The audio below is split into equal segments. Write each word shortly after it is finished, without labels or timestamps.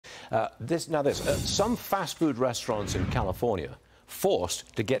Some fast food restaurants in California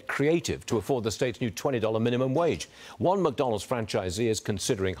forced to get creative to afford the state's new $20 minimum wage. One McDonald's franchisee is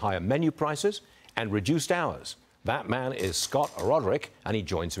considering higher menu prices and reduced hours. That man is Scott Rodrick, and he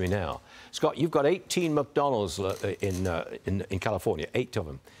joins me now. Scott, you've got 18 McDonald's in California,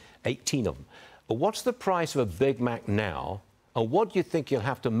 18 of them. What's the price of a Big Mac now, and what do you think you'll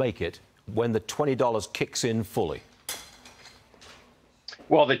have to make it when the $20 kicks in fully?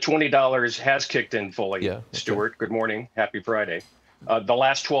 Well, the $20 has kicked in fully, yeah, Stuart. Good morning. Happy Friday. The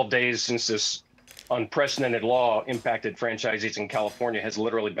last 12 days since this unprecedented law impacted franchisees in California has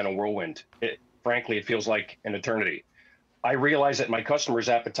literally been a whirlwind. Frankly, it feels like an eternity. I realize that my customers'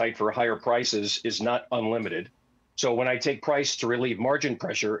 appetite for higher prices is not unlimited. So when I take price to relieve margin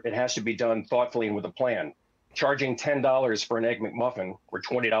pressure, it has to be done thoughtfully and with a plan. Charging $10 for an Egg McMuffin or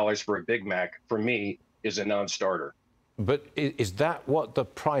 $20 for a Big Mac, for me, is a non-starter. But is that what the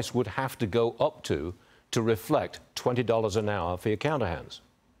price would have to go up to reflect $20 an hour for your counter hands?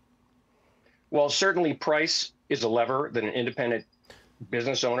 Well, certainly price is a lever that an independent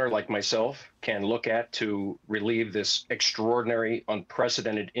business owner like myself can look at to relieve this extraordinary,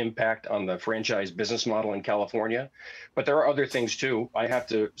 unprecedented impact on the franchise business model in California. But there are other things too. I have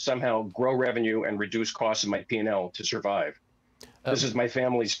to somehow grow revenue and reduce costs in my P&L to survive. This is my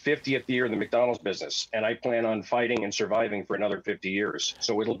family's 50th year in the McDonald's business, and I plan on fighting and surviving for another 50 years.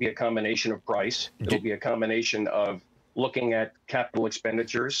 So it'll be a combination of price. It'll be a combination of looking at capital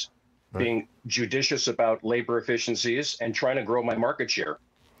expenditures, being judicious about labor efficiencies, and trying to grow my market share.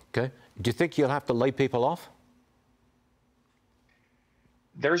 Okay. Do you think you'll have to lay people off?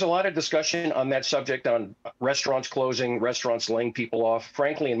 There's a lot of discussion on that subject, on restaurants closing, restaurants laying people off.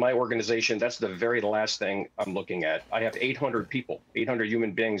 Frankly, in my organization, that's the very last thing I'm looking at. I have 800 people, 800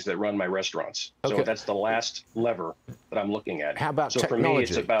 human beings that run my restaurants. Okay. So that's the last lever that I'm looking at. How about technology? For me,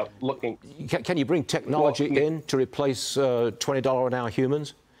 it's about looking. Can you bring technology in to replace $20 an hour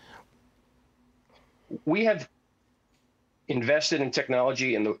humans? We have invested in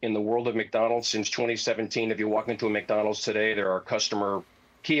technology in the world of McDonald's since 2017. If you walk into a McDonald's today, there are customer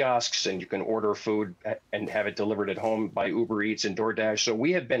kiosks, and you can order food and have it delivered at home by Uber Eats and DoorDash. So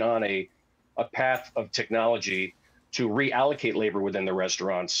we have been on a path of technology to reallocate labor within the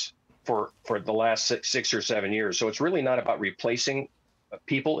restaurants for the last 6 or 7 years. So it's really not about replacing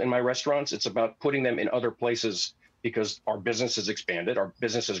people in my restaurants. It's about putting them in other places because our business has expanded, our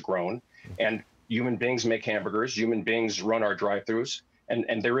business has grown, and human beings make hamburgers, human beings run our drive-thrus,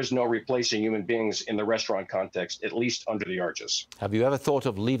 and there is no replacing human beings in the restaurant context, at least under the arches. Have you ever thought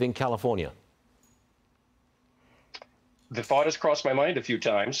of leaving California? The thought has crossed my mind a few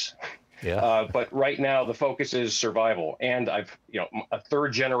times. Yeah. But right now the focus is survival. And a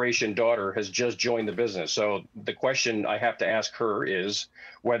third generation daughter has just joined the business. So the question I have to ask her is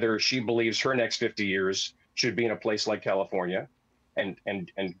whether she believes her next 50 years should be in a place like California and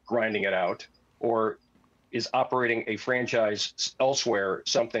grinding it out, or is operating a franchise elsewhere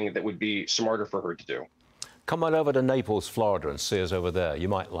something that would be smarter for her to do. Come on over to Naples, Florida, and see us over there. You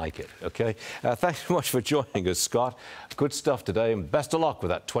might like it, okay? Thanks so much for joining us, Scott. Good stuff today, and best of luck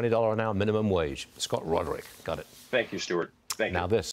with that $20 an hour minimum wage. Scott Rodrick, got it. Thank you, Stuart. Thank you. Now this.